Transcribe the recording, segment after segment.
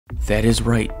That is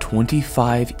right,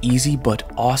 25 easy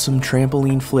but awesome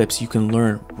trampoline flips you can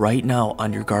learn right now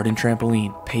on your garden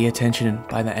trampoline. Pay attention,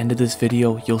 by the end of this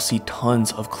video you'll see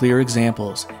tons of clear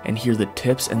examples and hear the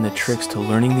tips and the tricks to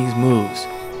learning these moves.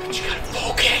 But you gotta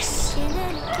focus!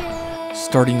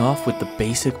 Starting off with the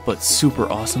basic but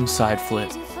super awesome side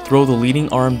flip. Throw the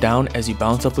leading arm down as you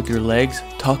bounce up with your legs,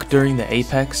 tuck during the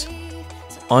apex,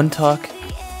 untuck,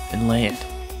 and land.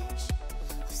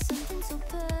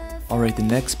 Alright, the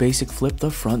next basic flip, the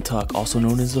front tuck, also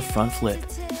known as the front flip.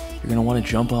 You're going to want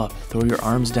to jump up, throw your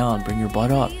arms down, bring your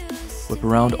butt up, whip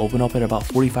around, open up at about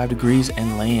 45 degrees,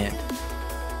 and land.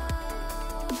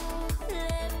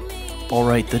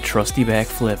 Alright, the trusty back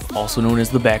flip, also known as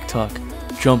the back tuck.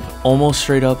 Jump almost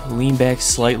straight up, lean back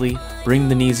slightly, bring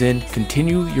the knees in,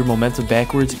 continue your momentum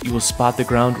backwards, you will spot the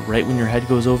ground right when your head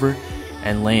goes over,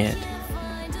 and land.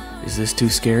 Is this too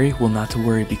scary? Well, not to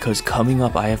worry, because coming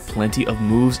up I have plenty of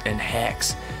moves and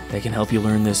hacks that can help you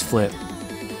learn this flip.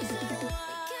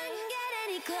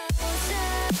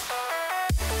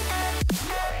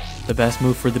 The best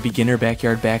move for the beginner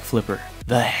backyard back flipper,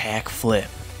 the hack flip.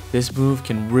 This move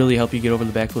can really help you get over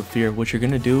the backflip fear. What you're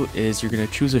going to do is you're going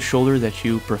to choose a shoulder that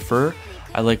you prefer.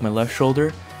 I like my left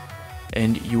shoulder.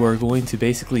 And you are going to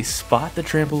basically spot the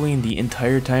trampoline the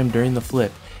entire time during the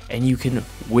flip. And you can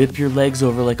whip your legs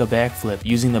over like a backflip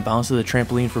using the bounce of the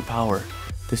trampoline for power.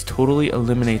 This totally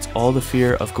eliminates all the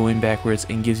fear of going backwards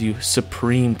and gives you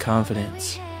supreme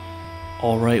confidence.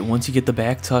 Alright, once you get the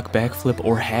back tuck, backflip,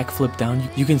 or hack flip down,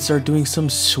 you can start doing some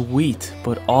sweet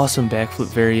but awesome backflip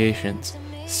variations.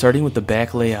 Starting with the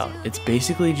back layout, it's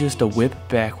basically just a whip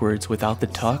backwards without the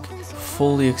tuck,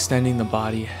 fully extending the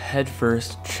body, head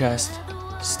first, chest,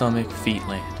 stomach, feet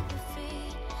land.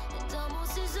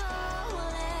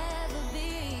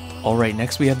 Alright,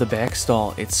 next we have the back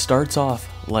stall. It starts off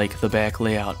like the back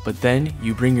layout, but then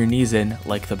you bring your knees in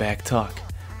like the back tuck,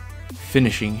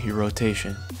 finishing your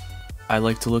rotation. I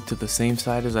like to look to the same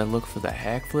side as I look for the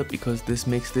hack flip because this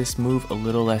makes this move a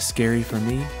little less scary for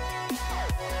me.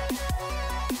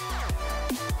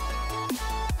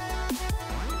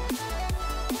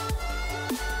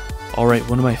 Alright,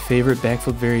 one of my favorite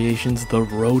backflip variations, the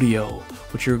rodeo.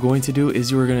 What you're going to do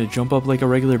is you are going to jump up like a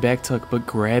regular back tuck, but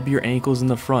grab your ankles in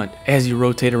the front. As you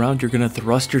rotate around, you're going to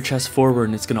thrust your chest forward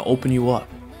and it's going to open you up.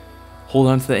 Hold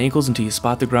on to the ankles until you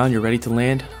spot the ground, you're ready to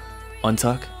land,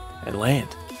 untuck, and land.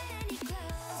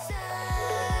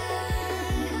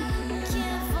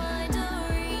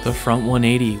 The front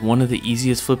 180, one of the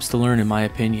easiest flips to learn in my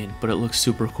opinion, but it looks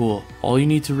super cool. All you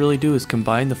need to really do is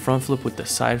combine the front flip with the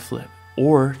side flip.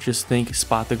 Or just think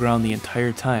spot the ground the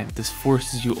entire time. This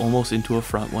forces you almost into a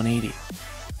front 180.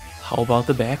 How about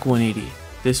the back 180?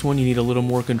 This one you need a little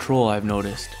more control, I've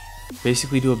noticed.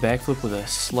 Basically do a backflip with a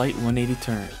slight 180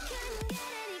 turn.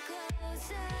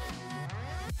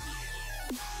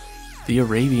 The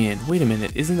Arabian. Wait a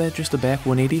minute, isn't that just a back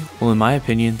 180? Well, in my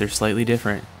opinion, they're slightly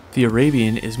different. The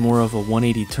Arabian is more of a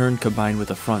 180 turn combined with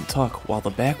a front tuck, while the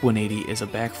back 180 is a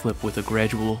backflip with a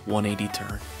gradual 180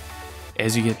 turn.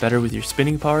 As you get better with your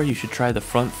spinning power, you should try the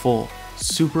front full.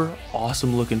 Super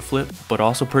awesome looking flip, but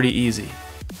also pretty easy.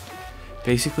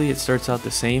 Basically, it starts out the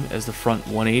same as the front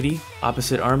 180,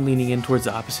 opposite arm leaning in towards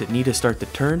the opposite knee to start the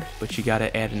turn, but you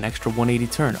gotta add an extra 180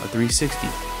 turn, a 360.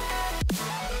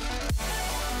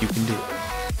 You can do it.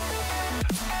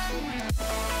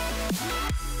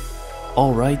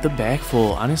 Alright, the back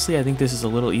full. Honestly, I think this is a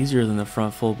little easier than the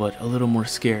front full, but a little more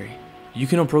scary. You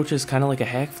can approach this kind of like a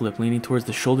hack flip, leaning towards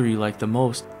the shoulder you like the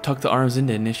most. Tuck the arms in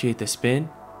to initiate the spin.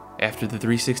 After the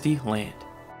 360, land.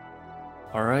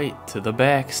 Alright, to the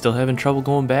back. Still having trouble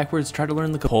going backwards? Try to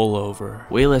learn the pull over.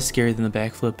 Way less scary than the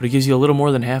back flip, but it gives you a little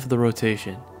more than half of the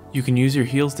rotation. You can use your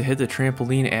heels to hit the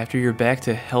trampoline after your back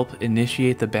to help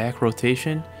initiate the back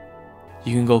rotation.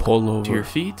 You can go pull over to your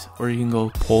feet, or you can go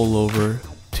pull over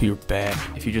to your back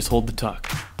if you just hold the tuck.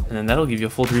 And then that'll give you a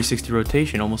full 360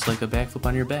 rotation, almost like a backflip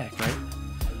on your back, right?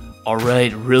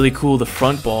 Alright, really cool, the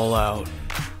front ball out.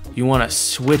 You want to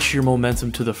switch your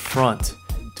momentum to the front,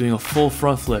 doing a full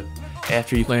front flip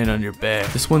after you land on your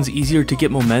back. This one's easier to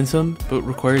get momentum, but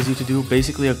requires you to do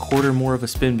basically a quarter more of a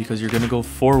spin because you're going to go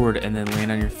forward and then land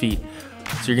on your feet.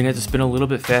 So you're going to have to spin a little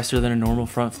bit faster than a normal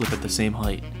front flip at the same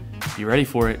height. If you're ready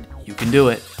for it, you can do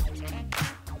it. You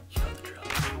know the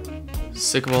drill.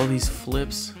 Sick of all these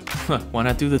flips? Why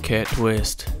not do the cat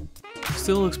twist?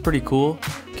 Still looks pretty cool.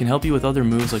 Can help you with other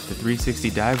moves like the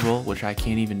 360 dive roll, which I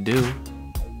can't even do.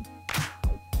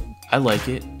 I like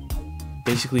it.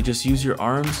 Basically just use your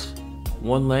arms,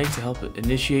 one leg to help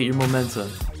initiate your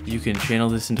momentum. You can channel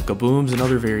this into kabooms and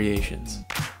other variations.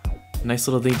 Nice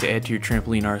little thing to add to your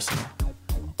trampoline arsenal.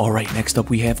 Alright, next up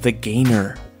we have the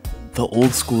gainer. the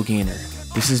old school gainer.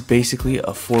 This is basically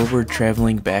a forward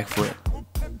traveling backflip.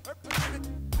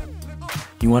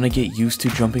 You want to get used to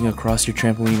jumping across your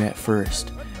trampoline at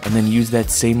first, and then use that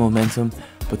same momentum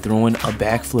but throw in a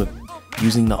backflip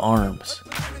using the arms.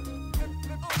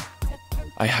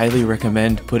 I highly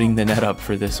recommend putting the net up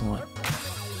for this one.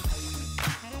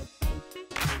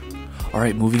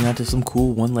 Alright, moving on to some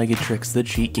cool one-legged tricks, the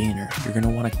cheat gainer. You're going to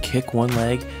want to kick one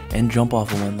leg and jump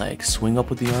off of one leg, swing up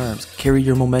with the arms, carry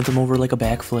your momentum over like a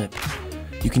backflip.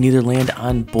 You can either land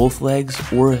on both legs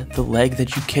or the leg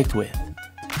that you kicked with.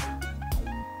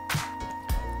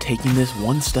 Taking this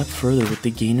one step further with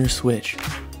the gainer switch.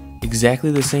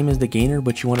 Exactly the same as the gainer,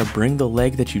 but you want to bring the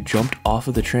leg that you jumped off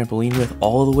of the trampoline with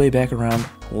all the way back around,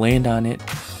 land on it,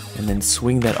 and then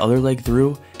swing that other leg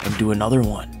through and do another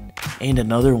one, and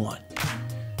another one.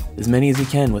 As many as you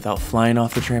can without flying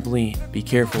off the trampoline. Be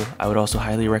careful, I would also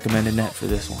highly recommend a net for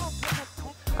this one.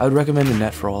 I would recommend a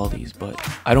net for all of these, but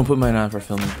I don't put mine on for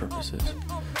filming purposes.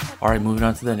 Alright, moving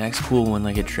on to the next cool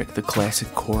one-legged trick, the classic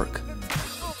cork.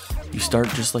 You start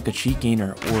just like a cheat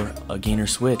gainer or a gainer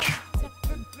switch.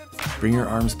 Bring your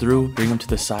arms through, bring them to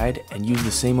the side, and use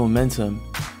the same momentum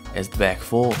as the back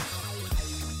fold.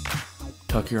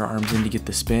 Tuck your arms in to get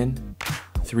the spin.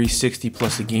 360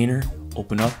 plus a gainer,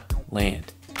 open up,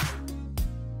 land.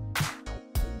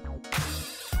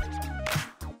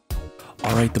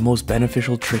 Alright, the most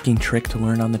beneficial tricking trick to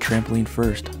learn on the trampoline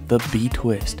first, the B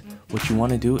twist. What you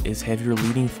want to do is have your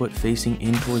leading foot facing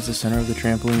in towards the center of the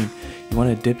trampoline. You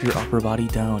want to dip your upper body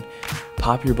down,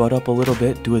 pop your butt up a little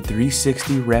bit, do a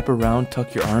 360, wrap around,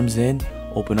 tuck your arms in,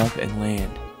 open up and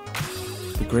land.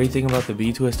 The great thing about the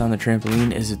B twist on the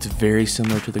trampoline is it's very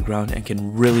similar to the ground and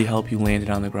can really help you land it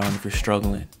on the ground if you're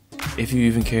struggling, if you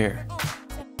even care.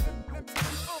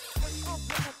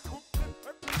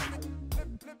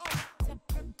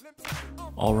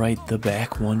 Alright, the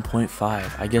back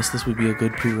 1.5. I guess this would be a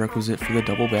good prerequisite for the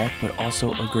double back, but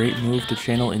also a great move to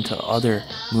channel into other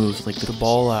moves like the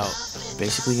ball out.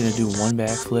 Basically gonna do one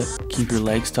backflip, keep your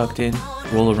legs tucked in,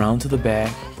 roll around to the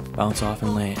back, bounce off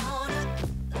and land.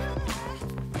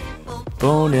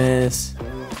 Bonus!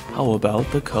 How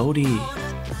about the Cody?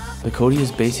 The Cody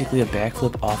is basically a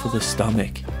backflip off of the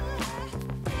stomach.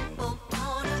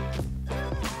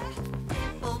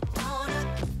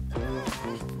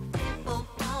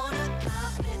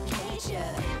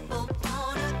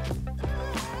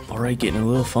 Alright, getting a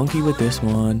little funky with this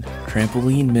one.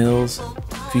 Trampoline mills.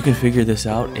 If you can figure this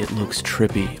out, it looks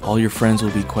trippy. All your friends will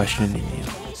be questioning you.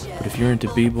 But if you're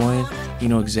into b-boying, you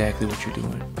know exactly what you're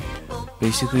doing.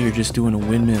 Basically, you're just doing a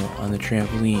windmill on the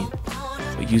trampoline,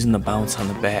 but using the bounce on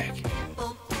the back.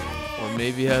 Or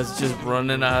maybe I was just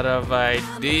running out of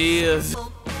ideas.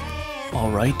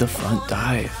 Alright, the front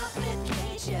dive.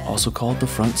 Also called the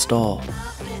front stall.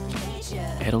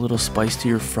 Add a little spice to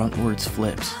your frontwards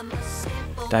flips.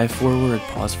 Dive forward,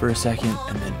 pause for a second,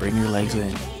 and then bring your legs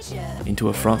in. Into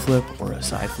a front flip or a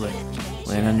side flip.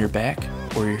 Land on your back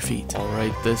or your feet.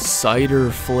 Alright, the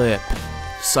cider flip.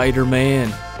 Cider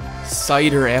man.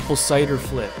 Cider, apple cider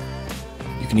flip.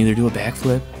 You can either do a back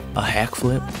flip, a hack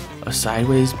flip, a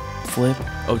sideways flip.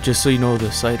 Oh, just so you know,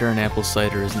 the cider and apple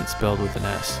cider isn't spelled with an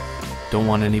S. Don't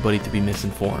want anybody to be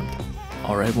misinformed.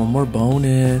 Alright, one more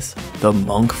bonus. The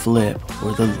monk flip,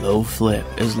 or the low flip,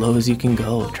 as low as you can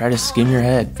go. Try to skim your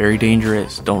head, very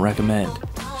dangerous, don't recommend.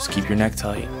 Just keep your neck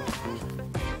tight.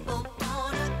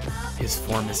 His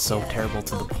form is so terrible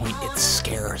to the point it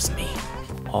scares me.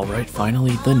 Alright,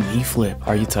 finally, the knee flip.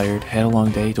 Are you tired? Had a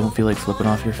long day, don't feel like flipping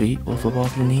off your feet? Well, flip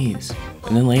off your knees,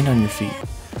 and then land on your feet.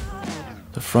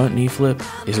 The front knee flip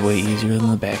is way easier than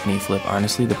the back knee flip.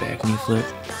 Honestly, the back knee flip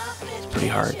is pretty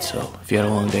hard, so if you had a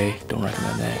long day, don't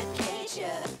recommend that.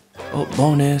 Oh,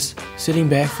 bonus, sitting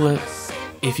back flip.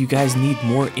 If you guys need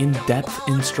more in-depth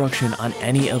instruction on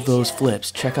any of those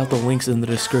flips, check out the links in the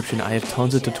description. I have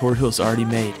tons of tutorials already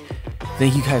made.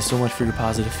 Thank you guys so much for your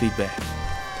positive feedback.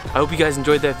 I hope you guys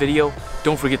enjoyed that video.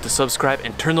 Don't forget to subscribe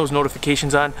and turn those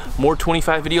notifications on. More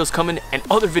 25 videos coming and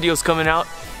other videos coming out.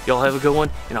 Y'all have a good one,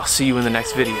 and I'll see you in the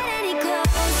next video.